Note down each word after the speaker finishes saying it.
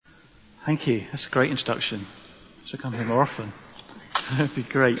Thank you. That's a great introduction. Should come here more often. That'd be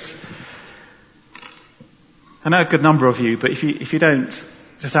great. I know a good number of you, but if you don't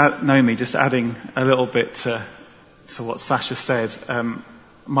just know me, just adding a little bit to what Sasha said,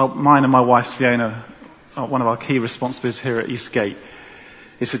 mine and my wife's Fiona, one of our key responsibilities here at Eastgate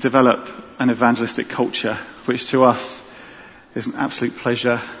is to develop an evangelistic culture, which to us is an absolute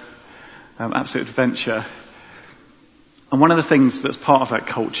pleasure, absolute adventure. And one of the things that's part of that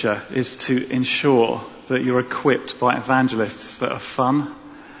culture is to ensure that you're equipped by evangelists that are fun,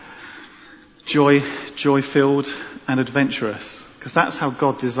 joy-filled and adventurous, because that's how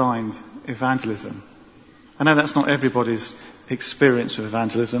God designed evangelism. I know that's not everybody's experience with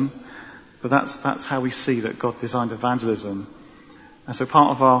evangelism, but that's how we see that God designed evangelism. And so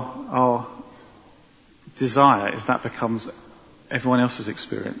part of our desire is that becomes everyone else's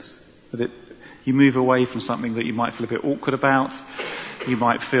experience. That you move away from something that you might feel a bit awkward about, you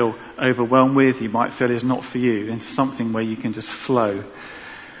might feel overwhelmed with, you might feel is not for you, into something where you can just flow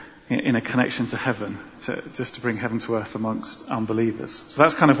in a connection to heaven, just to bring heaven to earth amongst unbelievers. So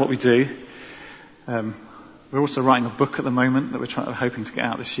that's kind of what we do. We're also writing a book at the moment that we're hoping to get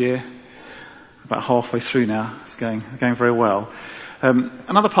out this year. About halfway through now. It's going very well.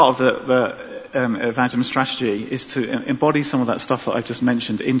 Another part of the evangelism strategy is to embody some of that stuff that I've just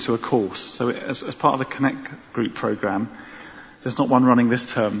mentioned into a course. So as part of the Connect Group program, there's not one running this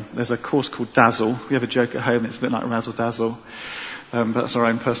term. There's a course called Dazzle. We have a joke at home. It's a bit like Razzle Dazzle. But that's our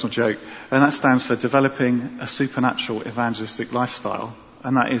own personal joke. And that stands for Developing a Supernatural Evangelistic Lifestyle.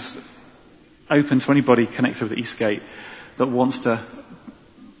 And that is open to anybody connected with Eastgate that wants to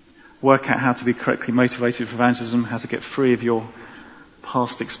work out how to be correctly motivated for evangelism, how to get free of your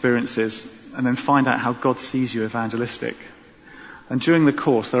past experiences, and then find out how God sees you evangelistic. And during the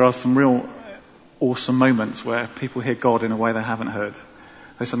course, there are some real awesome moments where people hear God in a way they haven't heard.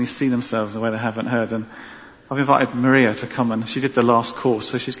 They suddenly see themselves in a way they haven't heard. And I've invited Maria to come, and she did the last course,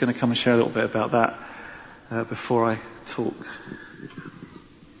 so she's going to come and share a little bit about that before I talk.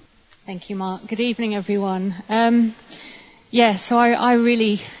 Thank you, Mark. Good evening, everyone. So I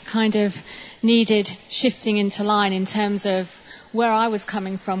really kind of needed shifting into line in terms of where I was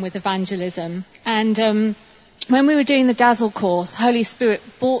coming from with evangelism. And when we were doing the Dazzle course, Holy Spirit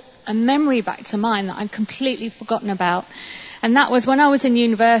brought a memory back to mind that I'd completely forgotten about. And that was when I was in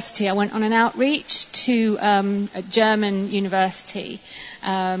university. I went on an outreach to a German university,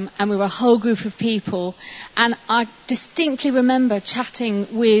 and we were a whole group of people. And I distinctly remember chatting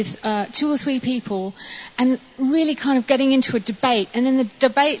with 2 or 3 people and really kind of getting into a debate. And then the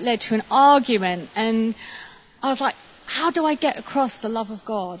debate led to an argument. And I was like, how do I get across the love of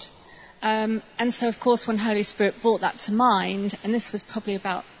God? And so, of course, when Holy Spirit brought that to mind, and this was probably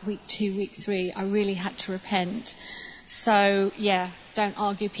about week 2, week 3, I really had to repent. So, don't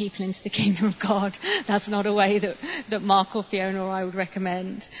argue people into the kingdom of God. That's not a way that Mark or Fiona or I would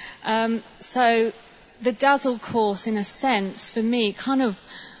recommend. So the Dazzle course, in a sense, for me, kind of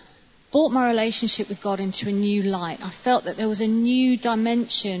brought my relationship with God into a new light. I felt that there was a new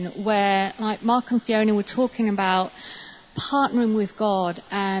dimension where, like Mark and Fiona were talking about, partnering with God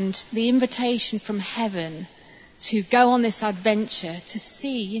and the invitation from heaven to go on this adventure to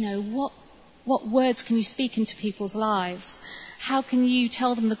see, what words can you speak into people's lives? How can you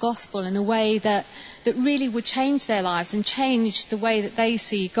tell them the gospel in a way that really would change their lives and change the way that they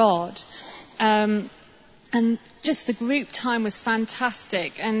see God? And just the group time was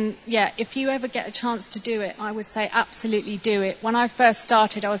fantastic. And if you ever get a chance to do it, I would say absolutely do it. When I first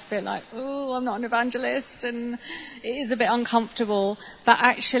started, I was a bit like, I'm not an evangelist, and it is a bit uncomfortable. But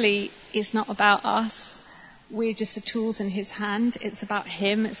actually, it's not about us. We're just the tools in his hand. It's about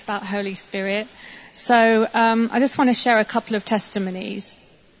him. It's about Holy Spirit. So I just want to share a couple of testimonies.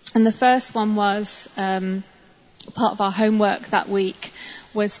 And the first one was part of our homework that week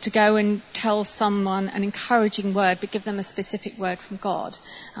was to go and tell someone an encouraging word, but give them a specific word from God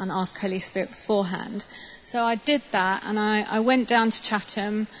and ask Holy Spirit beforehand. So I did that, and I went down to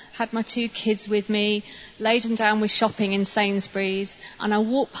Chatham, had my 2 kids with me, laid them down with shopping in Sainsbury's, and I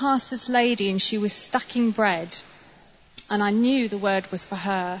walked past this lady and she was stacking bread, and I knew the word was for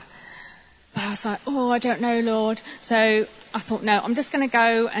her. But I was like, I don't know, Lord. So I thought, no, I'm just going to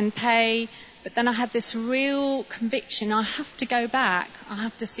go and pay. But then I had this real conviction, I have to go back. I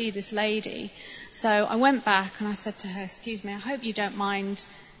have to see this lady. So I went back and I said to her, excuse me, I hope you don't mind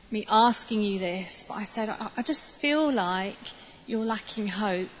me asking you this. But I said, I just feel like you're lacking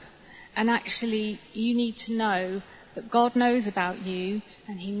hope. And actually, you need to know that God knows about you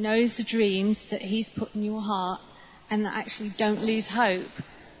and he knows the dreams that he's put in your heart, and that actually don't lose hope.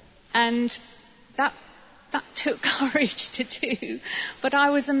 And that that took courage to do. But I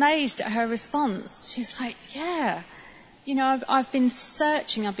was amazed at her response. She was like, yeah, you know, I've been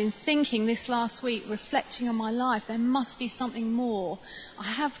searching, I've been thinking this last week, reflecting on my life. There must be something more. I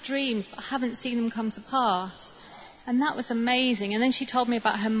have dreams, but I haven't seen them come to pass. And that was amazing. And then she told me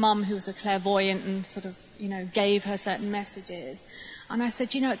about her mum, who was a clairvoyant and sort of, you know, gave her certain messages. And I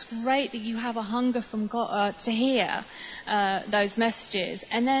said, you know, it's great that you have a hunger from God to hear those messages.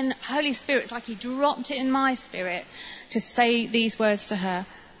 And then Holy Spirit, it's like he dropped it in my spirit to say these words to her.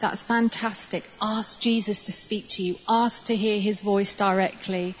 That's fantastic. Ask Jesus to speak to you. Ask to hear his voice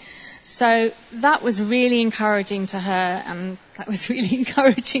directly. So that was really encouraging to her, and that was really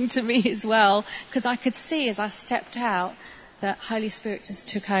encouraging to me as well, because I could see as I stepped out that Holy Spirit just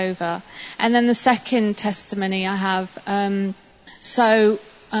took over. And then the second testimony I have,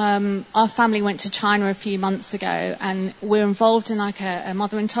 our family went to China a few months ago, and we're involved in like a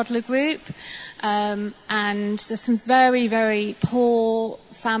mother and toddler group, and there's some very, very poor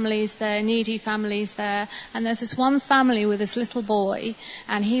families there, needy families there, and there's this one family with this little boy,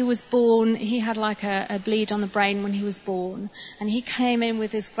 and he had like a bleed on the brain when he was born, and he came in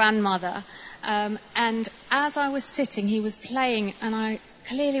with his grandmother, and as I was sitting, he was playing, and I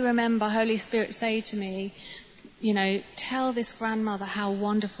clearly remember Holy Spirit say to me, you know, tell this grandmother how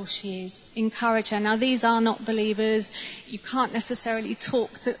wonderful she is. Encourage her. Now, these are not believers. You can't necessarily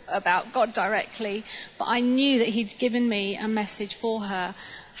talk about God directly, but I knew that he'd given me a message for her.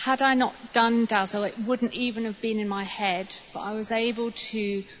 Had I not done Dazzle, it wouldn't even have been in my head, but I was able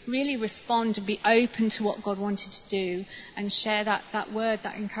to really respond and be open to what God wanted to do and share that word,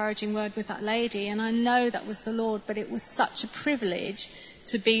 that encouraging word with that lady. And I know that was the Lord, but it was such a privilege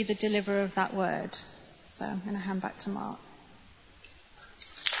to be the deliverer of that word. So I'm going to hand back to Mark.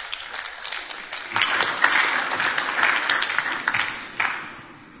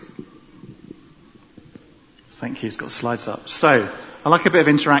 Thank you. He's got the slides up. So, I like a bit of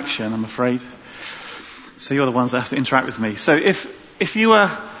interaction, I'm afraid. So you're the ones that have to interact with me. So if you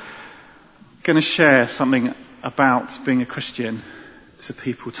were going to share something about being a Christian to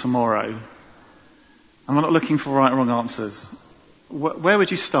people tomorrow, I'm not looking for right or wrong answers. Where would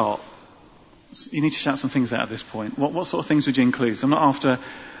you start? You need to shout some things out at this point. What sort of things would you include? So I'm not after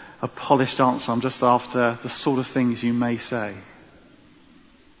a polished answer. I'm just after the sort of things you may say.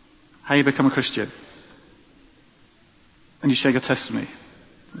 How you become a Christian. And you share your testimony.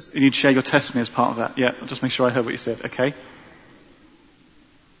 You need to share your testimony as part of that. Yeah, I'll just make sure I heard what you said. Okay.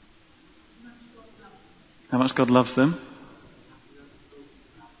 How much God loves them.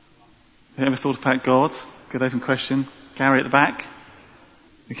 Have you ever thought about God? Good open question. Gary at the back.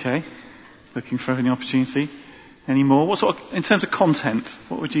 Okay. Looking for any opportunity. Any more? What sort of, in terms of content,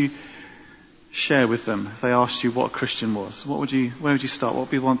 what would you share with them if they asked you what a Christian was? Where would you start? What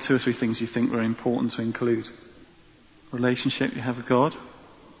would be 1, 2 or 3 things you think were important to include? Relationship you have with God?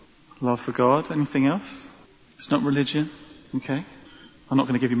 Love for God? Anything else? It's not religion? Okay. I'm not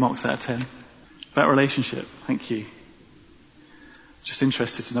going to give you marks out of 10. About relationship. Thank you. Just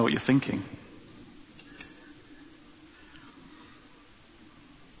interested to know what you're thinking.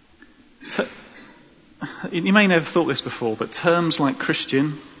 You may never have thought this before, but terms like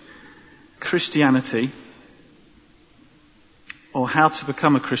Christian, Christianity, or how to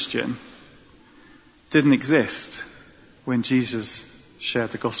become a Christian didn't exist when Jesus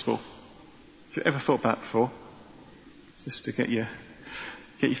shared the gospel. Have you ever thought about that before? Just to get you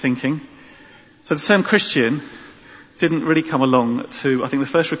thinking. So the term Christian didn't really come along to, I think the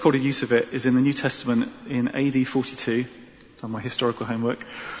first recorded use of it is in the New Testament in AD 42, done my historical homework,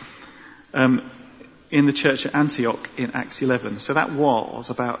 in the church at Antioch in Acts 11. So that was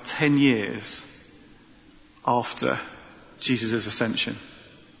about 10 years after Jesus' ascension.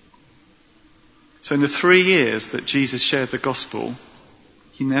 So in the 3 years that Jesus shared the gospel,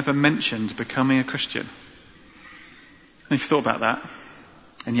 he never mentioned becoming a Christian. And if you thought about that,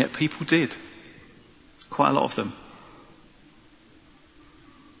 and yet people did. Quite a lot of them.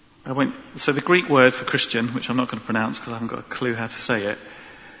 So the Greek word for Christian, which I'm not going to pronounce because I haven't got a clue how to say it,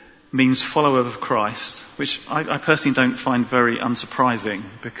 means follower of Christ, which I personally don't find very unsurprising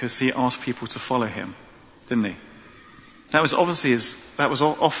because he asked people to follow him, didn't he? That was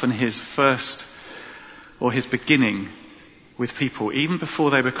often his first or his beginning with people. Even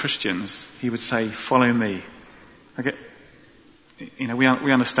before they were Christians, he would say, follow me. We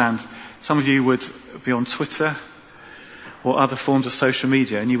understand some of you would be on Twitter or other forms of social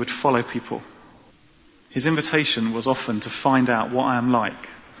media and you would follow people. His invitation was often to find out what I am like.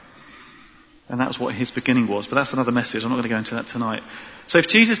 And that's what his beginning was. But that's another message. I'm not going to go into that tonight. So if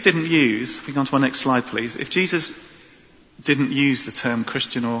Jesus didn't use, if we go on to my next slide please, if Jesus didn't use the term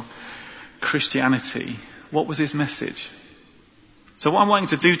Christian or Christianity, What was his message? So what I'm wanting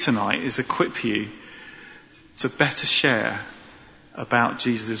to do tonight is equip you to better share about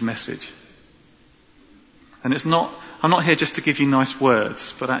Jesus' message. And I'm not here just to give you nice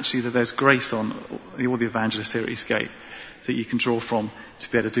words, but actually that there's grace on all the evangelists here at Eastgate that you can draw from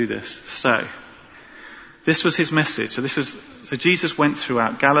to be able to do this. So, this was his message. So Jesus went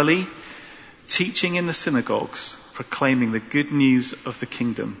throughout Galilee, teaching in the synagogues, proclaiming the good news of the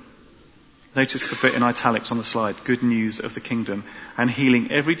kingdom. Notice the bit in italics on the slide, good news of the kingdom, and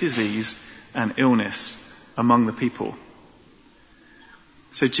healing every disease and illness among the people.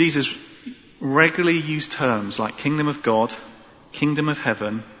 So Jesus regularly used terms like kingdom of God, kingdom of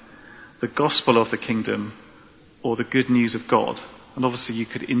heaven, the gospel of the kingdom, or the good news of God. And obviously you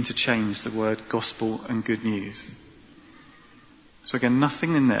could interchange the word gospel and good news. So again,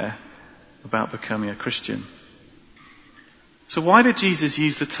 nothing in there about becoming a Christian. So why did Jesus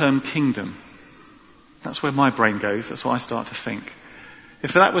use the term kingdom? That's where my brain goes. That's what I start to think.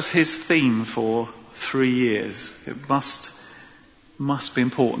 If that was his theme for 3 years, it must be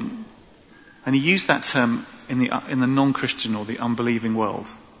important. And he used that term in the non-Christian or the unbelieving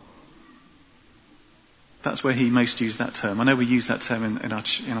world. That's where he most used that term. I know we use that term in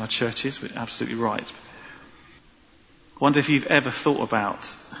our churches. We're absolutely right. I wonder if you've ever thought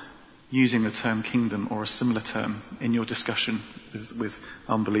about using the term kingdom or a similar term in your discussion with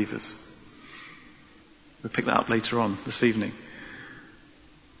unbelievers. We'll pick that up later on this evening.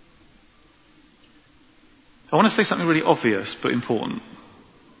 I want to say something really obvious but important.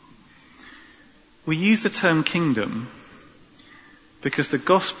 We use the term kingdom because the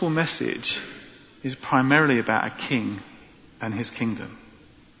gospel message is primarily about a king and his kingdom.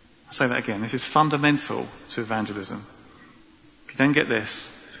 I'll say that again. This is fundamental to evangelism. If you don't get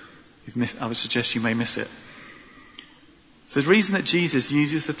this, I would suggest you may miss it. So the reason that Jesus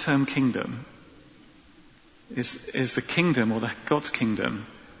uses the term kingdom is the kingdom, or God's kingdom,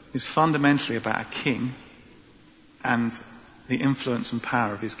 is fundamentally about a king and the influence and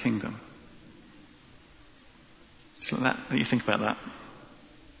power of his kingdom. So let you think about that.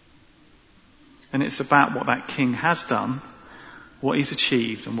 And it's about what that king has done, what he's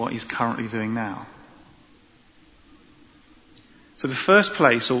achieved, and what he's currently doing now. So the first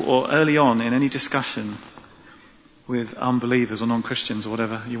place, or early on in any discussion with unbelievers or non-Christians or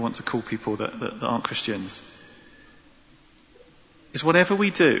whatever you want to call people that aren't Christians, is whatever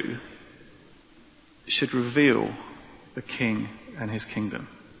we do should reveal the king and his kingdom.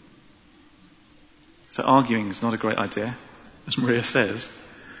 So arguing is not a great idea, as Maria says.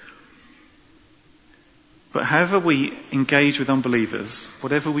 But however we engage with unbelievers,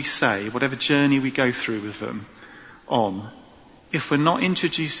 whatever we say, whatever journey we go through with them if we're not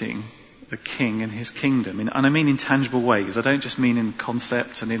introducing the king and his kingdom, and I mean in tangible ways, I don't just mean in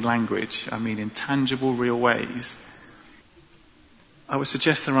concept and in language, I mean in tangible, real ways, I would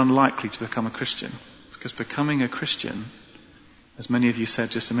suggest they're unlikely to become a Christian. Because becoming a Christian, as many of you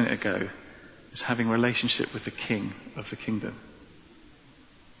said just a minute ago, is having a relationship with the king of the kingdom.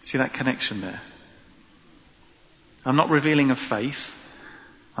 See that connection there? I'm not revealing a faith.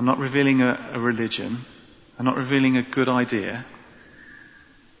 I'm not revealing a religion. I'm not revealing a good idea.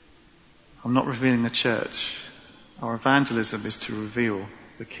 I'm not revealing a church. Our evangelism is to reveal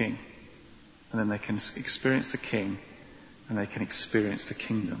the king. And then they can experience the king and they can experience the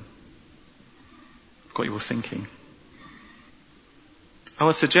kingdom. I've got you all thinking. I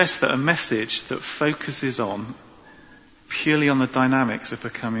would suggest that a message that focuses purely on the dynamics of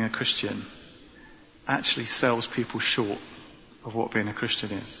becoming a Christian actually sells people short of what being a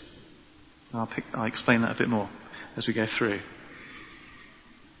Christian is. I'll explain that a bit more as we go through.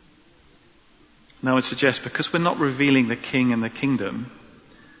 Now I would suggest, because we're not revealing the king and the kingdom,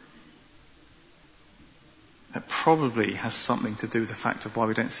 that probably has something to do with the fact of why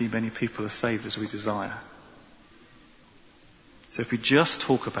we don't see many people as saved as we desire. So if we just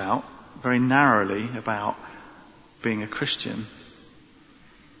talk very narrowly about being a Christian,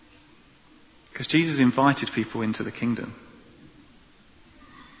 because Jesus invited people into the kingdom.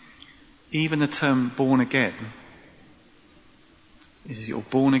 Even the term born again is you're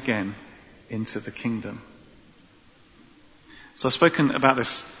born again into the kingdom. So I've spoken about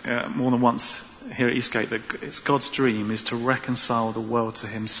this more than once here at Eastgate, that it's God's dream is to reconcile the world to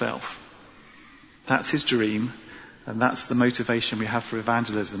himself. That's his dream, and that's the motivation we have for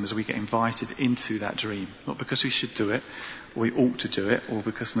evangelism, as we get invited into that dream. Not because we should do it, or we ought to do it, or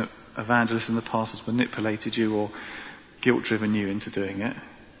because an evangelist in the past has manipulated you or guilt-driven you into doing it.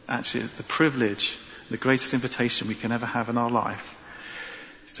 Actually, the privilege, the greatest invitation we can ever have in our life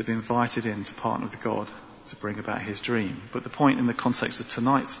is to be invited in to partner with God to bring about his dream. But the point in the context of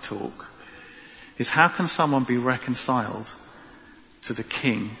tonight's talk is how can someone be reconciled to the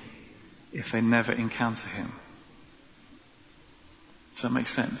King if they never encounter him? Does that make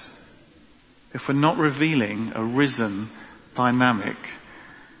sense? If we're not revealing a risen, dynamic,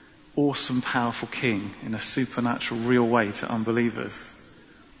 awesome, powerful King in a supernatural, real way to unbelievers,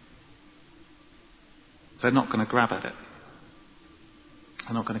 they're not going to grab at it.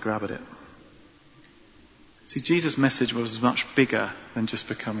 They're not going to grab at it. See, Jesus' message was much bigger than just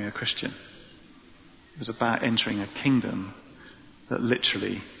becoming a Christian. It was about entering a kingdom that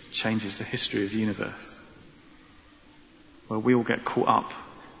literally changes the history of the universe. Where we all get caught up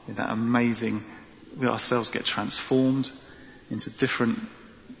in that amazing, we ourselves get transformed into different,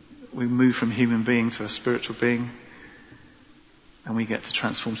 we move from human being to a spiritual being, and we get to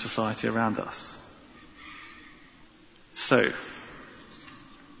transform society around us. So,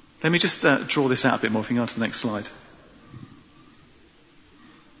 let me just draw this out a bit more if you go on to the next slide.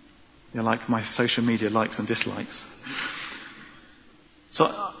 You like my social media likes and dislikes. So,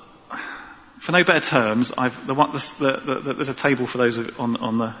 for no better terms, there's a table for those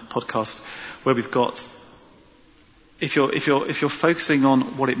on the podcast where we've got, if you're focusing on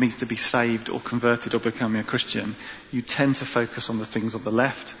what it means to be saved or converted or becoming a Christian, you tend to focus on the things on the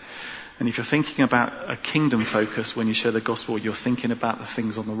left. And if you're thinking about a kingdom focus when you share the gospel, you're thinking about the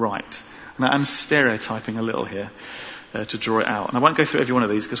things on the right. And I'm stereotyping a little here to draw it out. And I won't go through every one of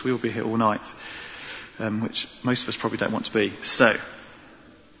these because we will be here all night, which most of us probably don't want to be. So,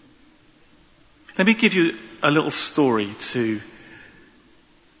 let me give you a little story to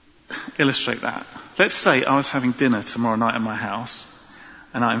illustrate that. Let's say I was having dinner tomorrow night at my house,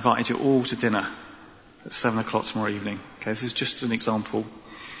 and I invited you all to dinner at 7 o'clock tomorrow evening. Okay, this is just an example.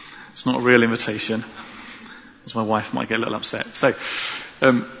 It's not a real invitation, as my wife might get a little upset. So,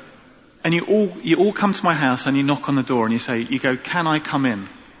 and you all come to my house and you knock on the door and you go, "Can I come in?"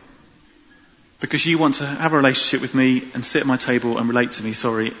 Because you want to have a relationship with me and sit at my table and relate to me,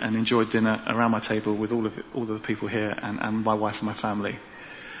 and enjoy dinner around my table with all of the people here and my wife and my family.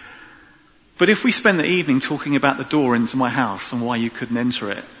 But if we spend the evening talking about the door into my house and why you couldn't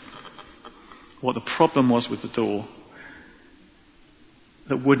enter it, what the problem was with the door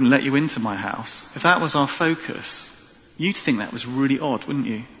that wouldn't let you into my house, if that was our focus, you'd think that was really odd, wouldn't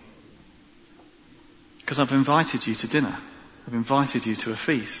you? Because I've invited you to dinner. I've invited you to a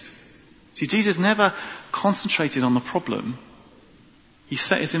feast. See, Jesus never concentrated on the problem. He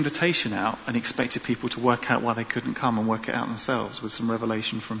set his invitation out and expected people to work out why they couldn't come and work it out themselves with some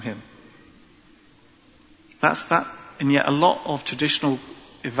revelation from him. That's that, and yet a lot of traditional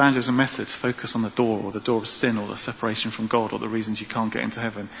evangelism methods focus on the door, or the door of sin, or the separation from God, or the reasons you can't get into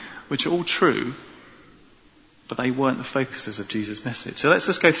heaven, which are all true, but they weren't the focuses of Jesus' message. So let's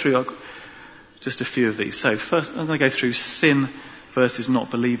just go through just a few of these. So first, I'm going to go through sin versus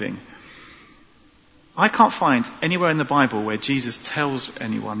not believing. I can't find anywhere in the Bible where Jesus tells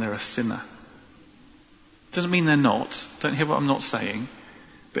anyone they're a sinner. It doesn't mean they're not. Don't hear what I'm not saying.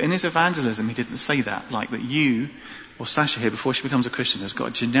 But in his evangelism, he didn't say that. Like that you, or Sasha here, before she becomes a Christian, has got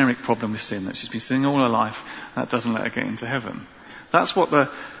a generic problem with sin, that she's been sinning all her life, and that doesn't let her get into heaven. That's what the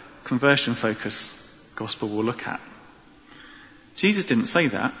conversion focus gospel will look at. Jesus didn't say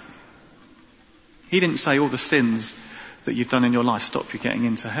that. He didn't say all the sins that you've done in your life stop you getting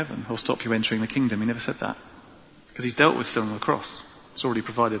into heaven or stop you entering the kingdom. He never said that. Because he's dealt with sin on the cross. He's already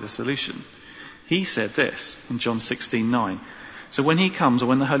provided a solution. He said this in John 16:9. So when he comes, or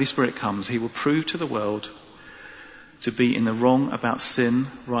when the Holy Spirit comes, he will prove to the world to be in the wrong about sin,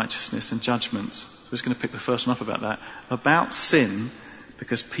 righteousness and judgment. So I'm just going to pick the first one up about that. About sin,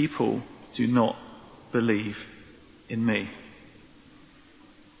 because people do not believe in me.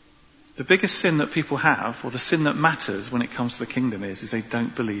 The biggest sin that people have, or the sin that matters when it comes to the kingdom is they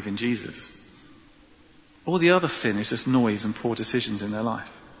don't believe in Jesus. All the other sin is just noise and poor decisions in their life.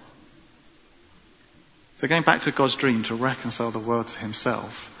 So going back to God's dream to reconcile the world to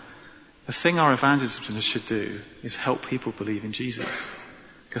himself, the thing our evangelists should do is help people believe in Jesus.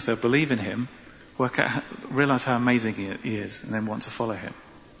 Because they'll believe in him, realize how amazing he is, and then want to follow him.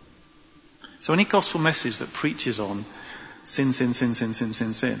 So any gospel message that preaches on sin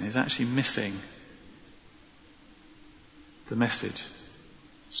is actually missing the message.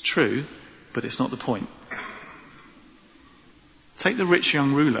 It's true, but it's not the point. Take the rich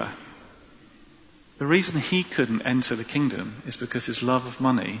young ruler. The reason he couldn't enter the kingdom is because his love of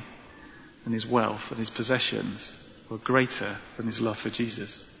money and his wealth and his possessions were greater than his love for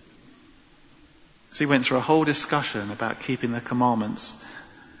Jesus. So he went through a whole discussion about keeping the commandments,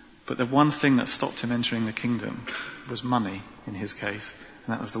 but the one thing that stopped him entering the kingdom was money in his case,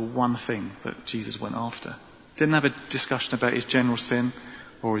 and that was the one thing that Jesus went after. Didn't have a discussion about his general sin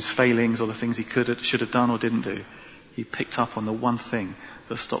or his failings or the things he should have done or didn't do. He picked up on the one thing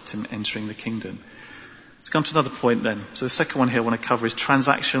that stopped him entering the kingdom. Let's come to another point then. So the second one here I want to cover is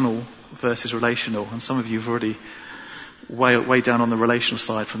transactional versus relational. And some of you have already way down on the relational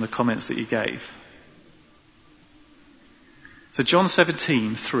side from the comments that you gave. So John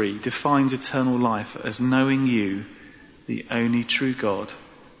 17:3 defines eternal life as knowing you, the only true God,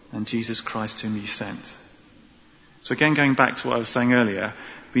 and Jesus Christ whom you sent. So again, going back to what I was saying earlier,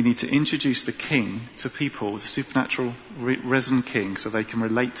 we need to introduce the King to people, the supernatural risen King, so they can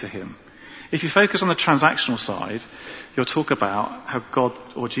relate to him. If you focus on the transactional side, you'll talk about how God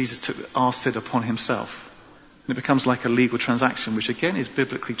or Jesus took our sin upon himself. And it becomes like a legal transaction, which again is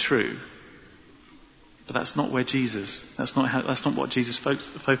biblically true. But that's not where that's not what Jesus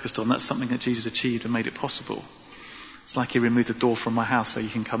focused on. That's something that Jesus achieved and made it possible. It's like he removed the door from my house so you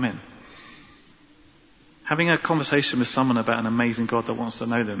can come in. Having a conversation with someone about an amazing God that wants to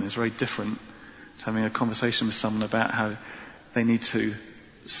know them is very different to having a conversation with someone about how they need to,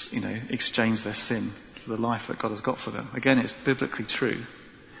 exchange their sin for the life that God has got for them. Again, it's biblically true,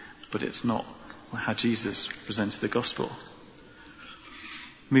 but it's not how Jesus presented the gospel.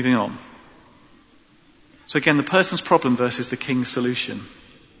 Moving on. So again, the person's problem versus the king's solution.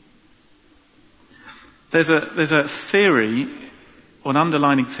 There's a theory, or an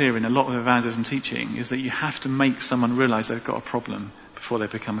underlining theory in a lot of evangelism teaching, is that you have to make someone realize they've got a problem before they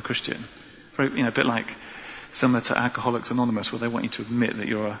become a Christian. A bit like similar to Alcoholics Anonymous, where they want you to admit that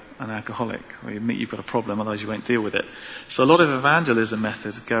you're an alcoholic, or you admit you've got a problem, otherwise you won't deal with it. So a lot of evangelism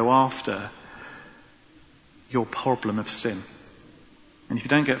methods go after your problem of sin. And if you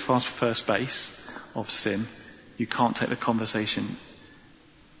don't get past first base of sin, you can't take the conversation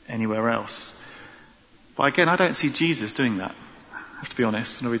anywhere else. But again, I don't see Jesus doing that. I have to be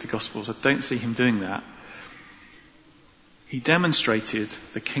honest, when I read the Gospels, I don't see him doing that. He demonstrated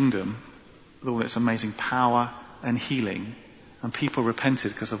the kingdom with all its amazing power and healing, and people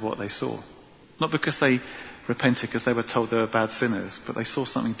repented because of what they saw. Not because they repented because they were told they were bad sinners, but they saw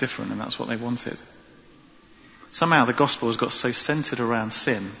something different and that's what they wanted. Somehow the gospel has got so centered around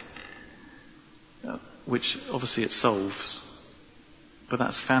sin, which obviously it solves, but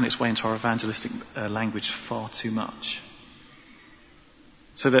that's found its way into our evangelistic language far too much.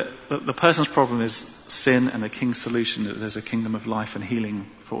 So that the person's problem is sin, and the king's solution that there's a kingdom of life and healing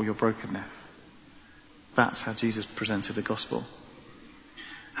for all your brokenness. That's how Jesus presented the gospel.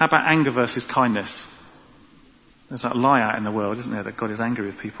 How about anger versus kindness? There's that lie out in the world, isn't there, that God is angry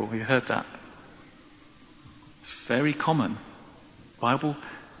with people. Have you heard that? It's very common. The Bible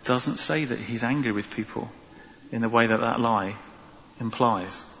doesn't say that he's angry with people in the way that lie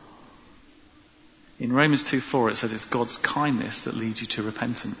implies. In Romans 2:4 it says it's God's kindness that leads you to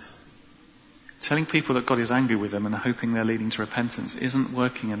repentance. Telling people that God is angry with them and hoping they're leading to repentance isn't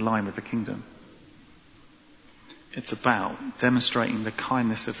working in line with the kingdom. It's about demonstrating the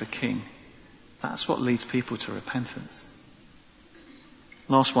kindness of the King. That's what leads people to repentance.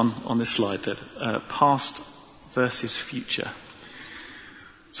 Last one on this slide then, past versus future.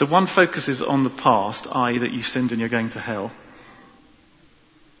 So one focuses on the past, i.e. that you've sinned and you're going to hell.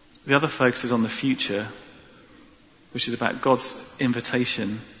 The other focuses on the future, which is about God's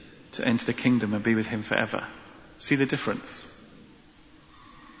invitation to enter the kingdom and be with him forever. See the difference?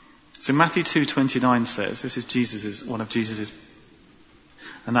 So Matthew 2:29 says, this is one of Jesus'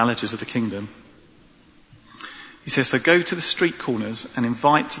 analogies of the kingdom. He says, so go to the street corners and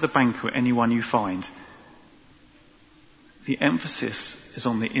invite to the banquet anyone you find. The emphasis is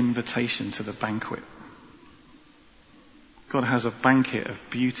on the invitation to the banquet. God has a banquet of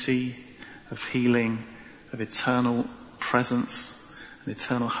beauty, of healing, of eternal presence, and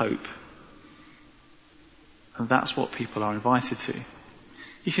eternal hope. And that's what people are invited to.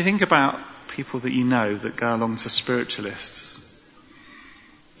 If you think about people that you know that go along to spiritualists,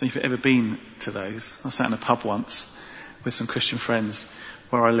 I don't know if you've ever been to those. I sat in a pub once with some Christian friends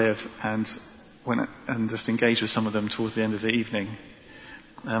where I live and went and just engaged with some of them towards the end of the evening.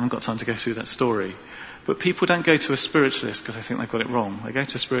 I haven't got time to go through that story. But people don't go to a spiritualist because they think they've got it wrong. They go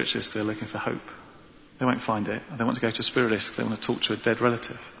to a spiritualist because they're looking for hope. They won't find it. They want to go to a spiritualist because they want to talk to a dead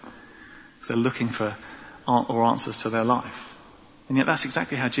relative. Because they're looking for answers to their life. And yet that's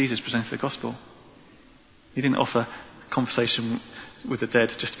exactly how Jesus presented the gospel. He didn't offer conversation with the dead,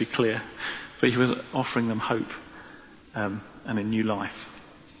 just to be clear, but he was offering them hope and a new life.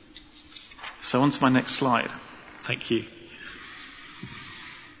 So on to my next slide. Thank you.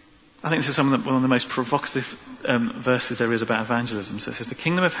 I think this is one of the most provocative verses there is about evangelism. So it says, the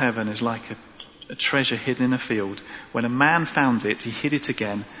kingdom of heaven is like a treasure hidden in a field. When a man found it, he hid it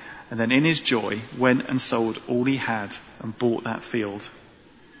again, and then in his joy went and sold all he had and bought that field.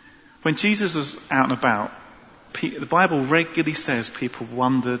 When Jesus was out and about, the Bible regularly says people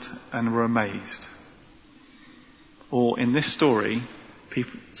wondered and were amazed. Or in this story,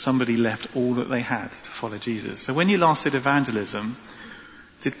 somebody left all that they had to follow Jesus. So when you last did evangelism,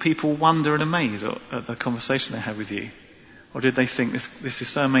 did people wonder and amaze at the conversation they had with you? Or did they think, this is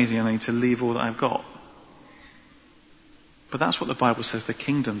so amazing I need to leave all that I've got? But that's what the Bible says the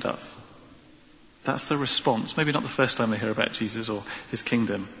kingdom does. That's the response. Maybe not the first time they hear about Jesus or his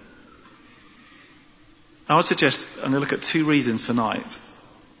kingdom. I would suggest, I'm going to look at 2 reasons tonight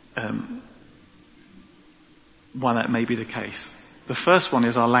why that may be the case. The first one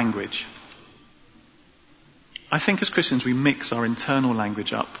is our language. I think as Christians we mix our internal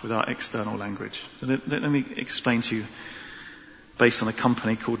language up with our external language. Let me explain to you based on a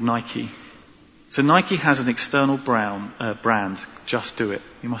company called Nike. So Nike has an external brand, Just Do It.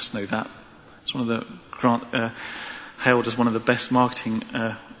 You must know that. It's one of the hailed as one of the best marketing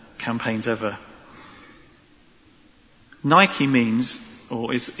campaigns ever. Nike means,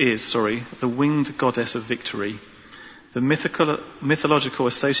 or is, the winged goddess of victory. The mythological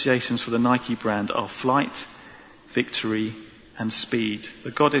associations for the Nike brand are flight, victory, and speed.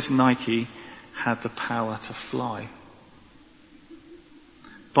 The goddess Nike had the power to fly.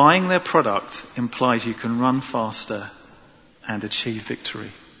 Buying their product implies you can run faster and achieve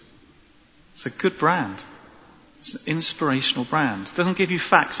victory. It's a good brand. It's an inspirational brand. It doesn't give you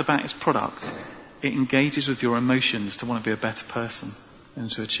facts about its product. It engages with your emotions to want to be a better person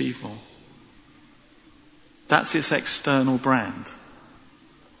and to achieve more. That's its external brand.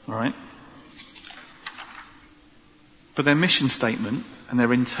 All right? But their mission statement and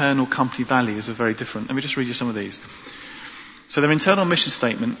their internal company values are very different. Let me just read you some of these. So their internal mission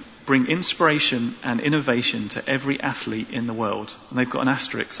statement: bring inspiration and innovation to every athlete in the world. And they've got an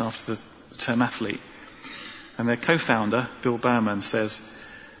asterisk after the term athlete. And their co-founder, Bill Bauman, says,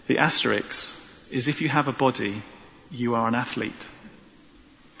 the asterisk is if you have a body, you are an athlete.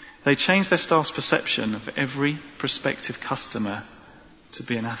 They change their staff's perception of every prospective customer to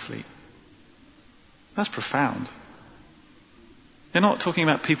be an athlete. That's profound. They're not talking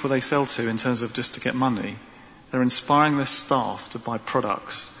about people they sell to in terms of just to get money. They're inspiring their staff to buy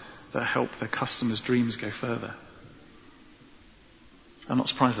products that help their customers' dreams go further. I'm not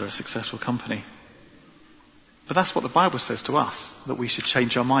surprised they're a successful company. But that's what the Bible says to us, that we should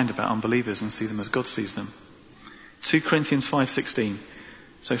change our mind about unbelievers and see them as God sees them. 2 Corinthians 5:16.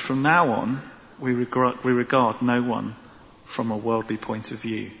 So from now on, we regard no one from a worldly point of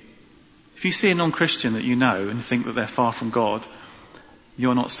view. If you see a non-Christian that you know and think that they're far from God,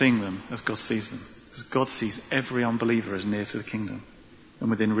 you're not seeing them as God sees them. Because God sees every unbeliever as near to the kingdom and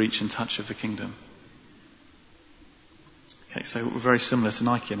within reach and touch of the kingdom. Okay, so we're very similar to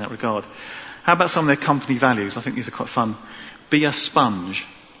Nike in that regard. How about some of their company values? I think these are quite fun. Be a sponge.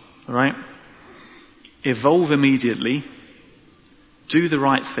 All right? Evolve immediately. Do the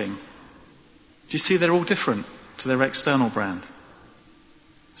right thing. Do you see they're all different to their external brand?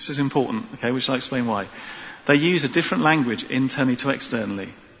 This is important, okay, which I'll explain why. They use a different language internally to externally.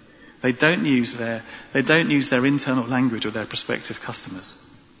 They don't use their internal language with their prospective customers.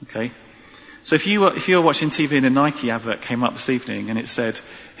 Okay? So if you were watching TV and a Nike advert came up this evening and it said,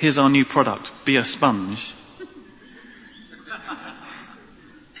 here's our new product, be a sponge,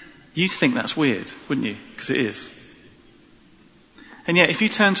 you'd think that's weird, wouldn't you? Because it is. And yet if you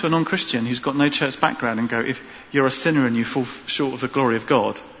turn to a non-Christian who's got no church background and go, if you're a sinner and you fall short of the glory of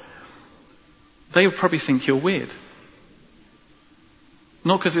God, they would probably think you're weird.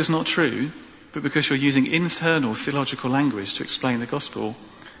 Not because it's not true, but because you're using internal theological language to explain the gospel.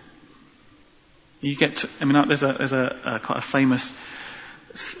 You get to, there's a quite a famous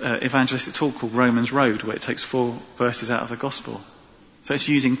evangelistic talk called Romans Road, where it takes 4 verses out of the gospel. So it's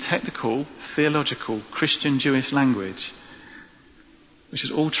using technical, theological, Christian Jewish language, which is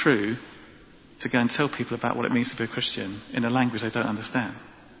all true, to go and tell people about what it means to be a Christian in a language they don't understand.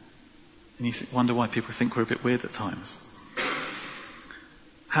 And you wonder why people think we're a bit weird at times.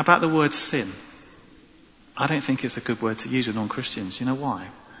 How about the word sin? I don't think it's a good word to use with non-Christians. You know why?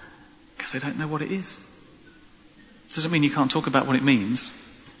 Because they don't know what it is. It doesn't mean you can't talk about what it means.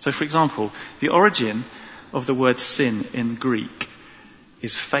 So, for example, the origin of the word sin in Greek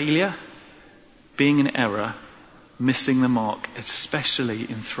is failure, being in error, missing the mark, especially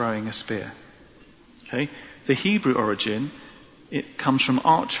in throwing a spear. Okay? The Hebrew origin, it comes from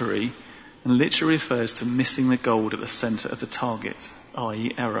archery and literally refers to missing the goal at the centre of the target,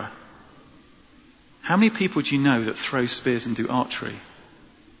 i.e. error. How many people do you know that throw spears and do archery?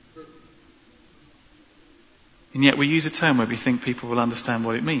 And yet we use a term where we think people will understand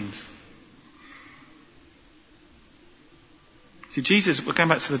what it means. See, Jesus, we're going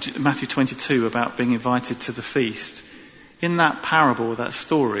back to Matthew 22 about being invited to the feast. In that parable, that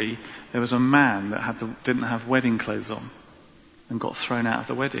story, there was a man that didn't have wedding clothes on and got thrown out of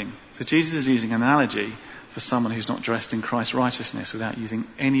the wedding. So Jesus is using an analogy for someone who's not dressed in Christ's righteousness without using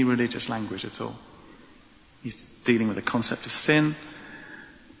any religious language at all. He's dealing with the concept of sin,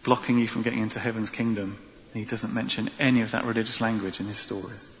 blocking you from getting into heaven's kingdom. And he doesn't mention any of that religious language in his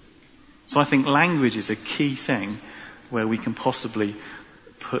stories. So I think language is a key thing where we can possibly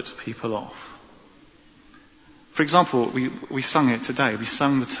put people off. For example, we sung it today. We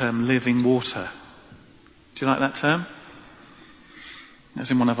sung the term living water. Do you like that term? That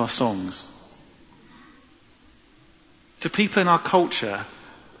was in one of our songs. Do people in our culture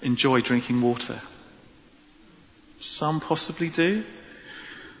enjoy drinking water? Some possibly do.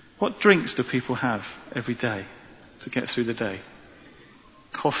 What drinks do people have every day to get through the day?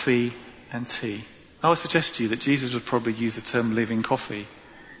 Coffee and tea. I would suggest to you that Jesus would probably use the term living coffee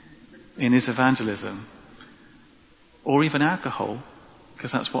in his evangelism. Or even alcohol,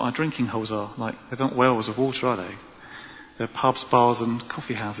 because that's what our drinking holes are. Like, they're not wells of water, are they? They're pubs, bars and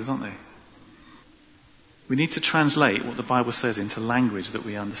coffee houses, aren't they? We need to translate what the Bible says into language that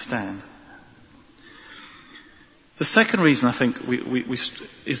we understand. The second reason I think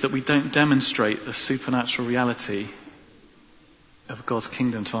is that we don't demonstrate the supernatural reality of God's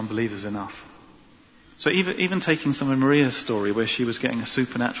kingdom to unbelievers enough. So even taking some of Maria's story where she was getting a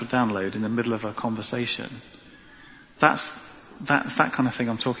supernatural download in the middle of a conversation, that's that kind of thing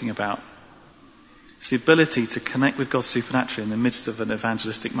I'm talking about. It's the ability to connect with God supernaturally in the midst of an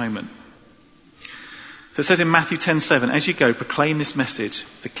evangelistic moment. So it says in Matthew 10:7, as you go, proclaim this message,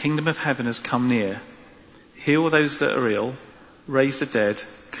 the kingdom of heaven has come near. Heal those that are ill, raise the dead,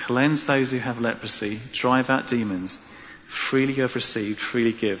 cleanse those who have leprosy, drive out demons. Freely you have received,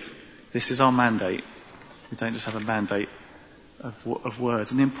 freely give. This is our mandate. We don't just have a mandate of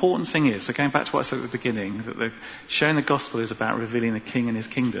words. And the important thing is, so going back to what I said at the beginning, that sharing the gospel is about revealing the king and his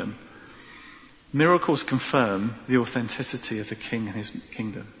kingdom. Miracles confirm the authenticity of the king and his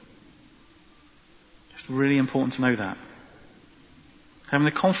kingdom. It's really important to know that. Having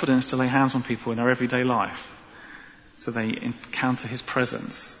the confidence to lay hands on people in our everyday life so they encounter his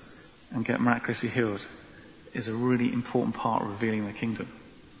presence and get miraculously healed is a really important part of revealing the kingdom.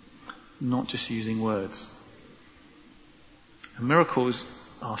 Not just using words. And miracles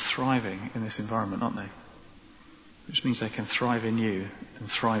are thriving in this environment, aren't they? Which means they can thrive in you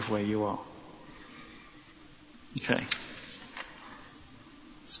and thrive where you are. Okay.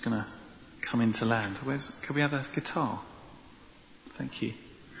 It's going to come into land. Could we have a guitar? Thank you.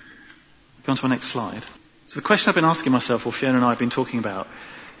 Go on to our next slide. So the question I've been asking myself, or Fiona and I have been talking about,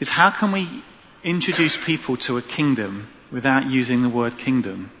 is how can we introduce people to a kingdom without using the word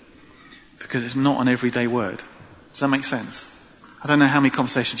kingdom? Because it's not an everyday word. Does that make sense? I don't know how many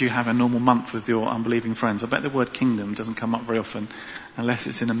conversations you have in a normal month with your unbelieving friends. I bet the word kingdom doesn't come up very often unless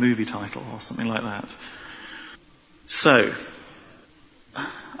it's in a movie title or something like that. So,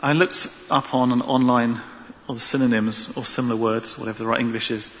 I looked up on an online, or the synonyms or similar words, whatever the right English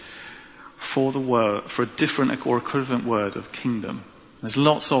is, for the word, for a different or equivalent word of kingdom. There's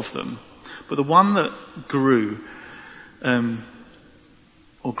lots of them. But the one that grew,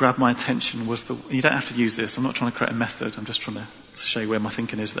 or grabbed my attention was you don't have to use this, I'm not trying to create a method, I'm just trying to show you where my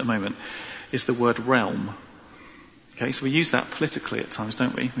thinking is at the moment, is the word realm. Okay, so we use that politically at times,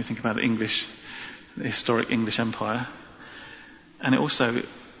 don't we? We think about the historic English Empire. And it also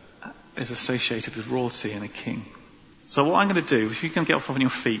is associated with royalty and a king. So what I'm going to do, if you can get off on your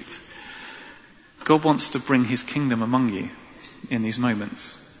feet, God wants to bring his kingdom among you in these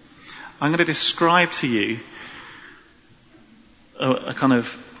moments. I'm going to describe to you a kind of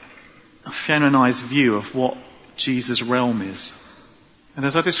Fiona and I's view of what Jesus' realm is. And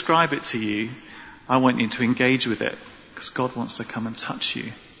as I describe it to you, I want you to engage with it, because God wants to come and touch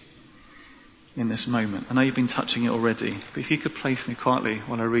you in this moment. I know you've been touching it already, but if you could play for me quietly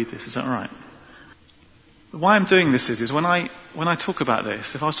while I read this, is that all right? Why I'm doing this is when I talk about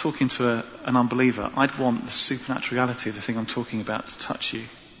this, if I was talking to an unbeliever, I'd want the supernatural reality of the thing I'm talking about to touch you.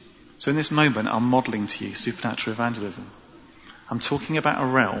 So in this moment, I'm modelling to you supernatural evangelism. I'm talking about a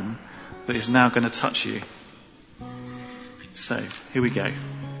realm that is now going to touch you. So, here we go.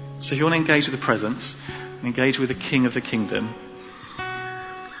 So if you want to engage with the presence, engage with the King of the kingdom,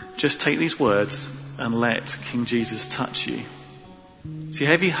 just take these words and let King Jesus touch you. See,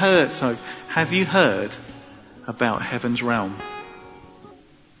 have you heard about heaven's realm?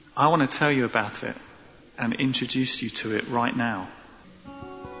 I want to tell you about it and introduce you to it right now.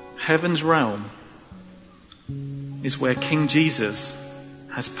 Heaven's realm is where King Jesus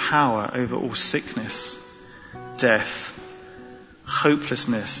has power over all sickness, death,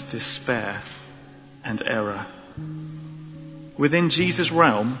 hopelessness, despair, and error. Within Jesus'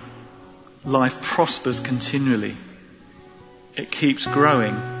 realm, life prospers continually. It keeps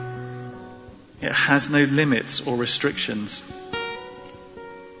growing. It has no limits or restrictions.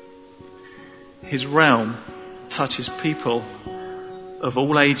 His realm touches people of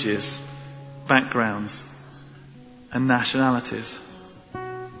all ages, backgrounds, and nationalities.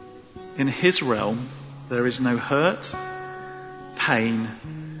 In his realm, there is no hurt, pain,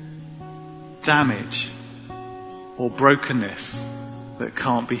 damage, or brokenness that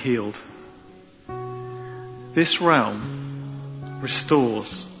can't be healed. This realm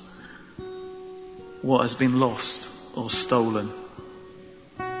restores what has been lost or stolen.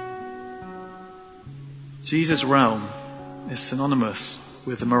 Jesus' realm is synonymous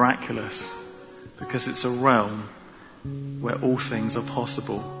with the miraculous because it's a realm where all things are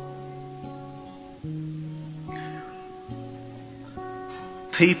possible.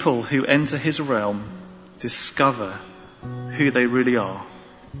 People who enter his realm discover who they really are,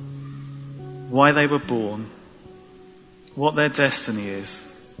 why they were born, what their destiny is,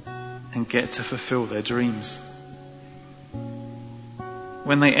 and get to fulfill their dreams.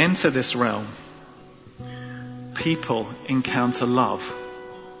 When they enter this realm, people encounter love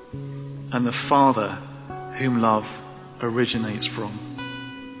and the Father whom love originates from.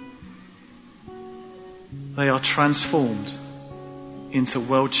 They are transformed into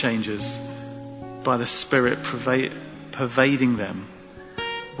world changers by the Spirit pervading them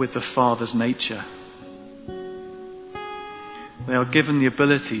with the Father's nature. They are given the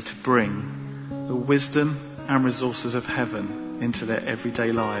ability to bring the wisdom and resources of heaven into their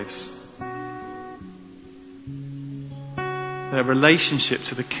everyday lives. Their relationship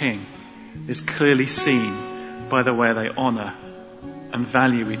to the King is clearly seen by the way they honour and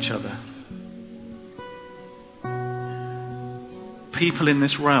value each other. People in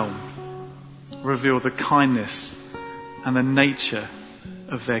this realm reveal the kindness and the nature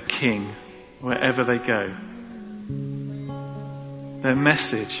of their King wherever they go. Their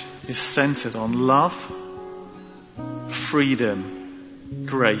message is centered on love, freedom,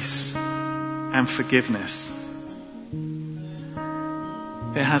 grace, and forgiveness.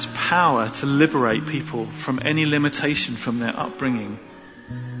 It has power to liberate people from any limitation from their upbringing,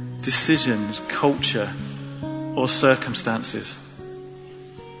 decisions, culture, or circumstances.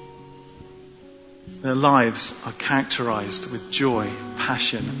 Their lives are characterized with joy,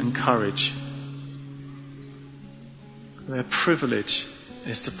 passion, and courage. Their privilege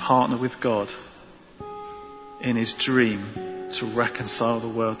is to partner with God in his dream to reconcile the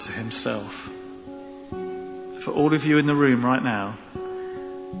world to himself. For all of you in the room right now,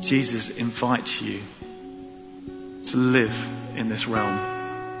 Jesus invites you to live in this realm.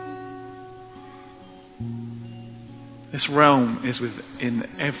 This realm is within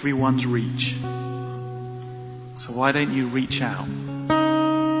everyone's reach. So why don't you reach out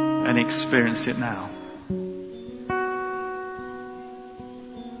and experience it now?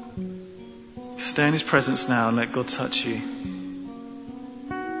 Stay in his presence now and let God touch you.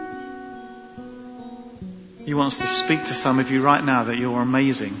 He wants to speak to some of you right now that you're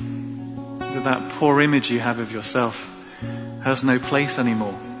amazing, that poor image you have of yourself has no place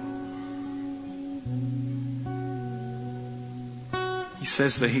anymore. He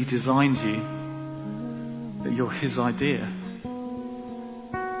says that he designed you, that you're his idea,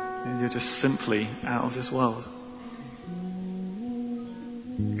 and you're just simply out of this world.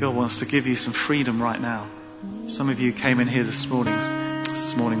 God wants to give you some freedom right now. Some of you came in here this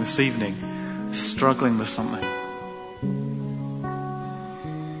evening, struggling with something.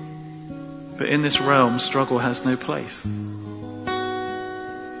 But in this realm, struggle has no place. And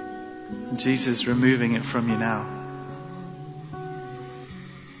Jesus is removing it from you now.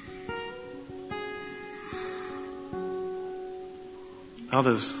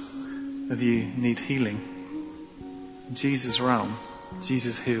 Others of you need healing. In Jesus' realm,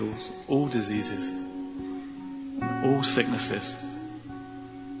 Jesus heals all diseases, all sicknesses.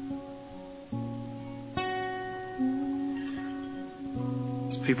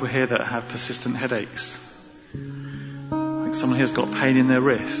 There's people here that have persistent headaches. Like someone here's got pain in their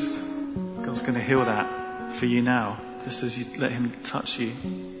wrist. God's going to heal that for you now, just as you let him touch you.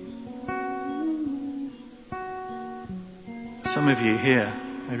 Some of you here,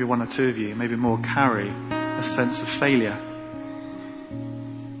 maybe one or two of you, maybe more, carry a sense of failure.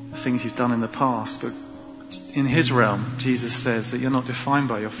 Things you've done in the past, but in his realm, Jesus says that you're not defined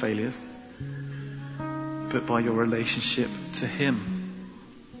by your failures, but by your relationship to him.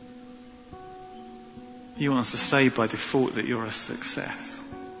 He wants to say by default that you're a success.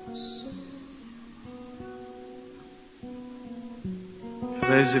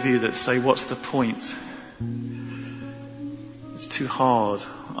 those of you that say, what's the point? It's too hard.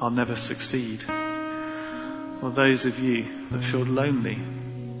 I'll never succeed. Or those of you that feel lonely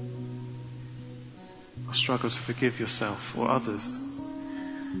or struggle to forgive yourself or others.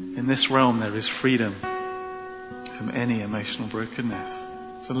 In this realm there is freedom from any emotional brokenness.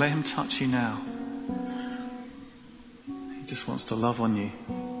 So let him touch you now. He just wants to love on you.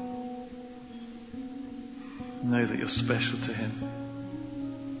 Know that you're special to him.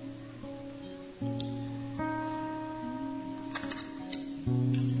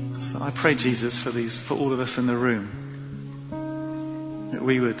 So I pray, Jesus, for all of us in the room, that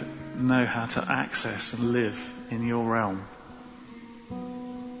we would know how to access and live in your realm,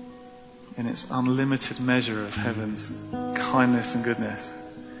 in its unlimited measure of heaven's kindness and goodness,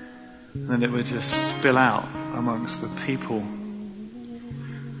 and then it would just spill out amongst the people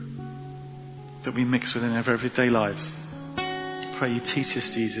that we mix with in our everyday lives. I pray you teach us,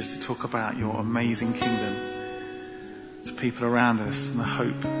 Jesus, to talk about your amazing kingdom to people around us and the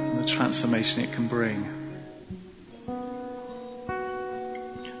hope and the transformation it can bring.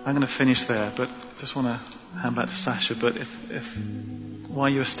 I'm going to finish there, but I just want to hand back to Sasha. But if while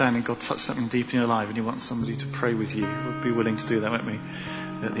you were standing, God touched something deep in your life and you want somebody to pray with you, we'll be willing to do that, won't we,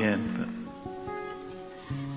 at the end. But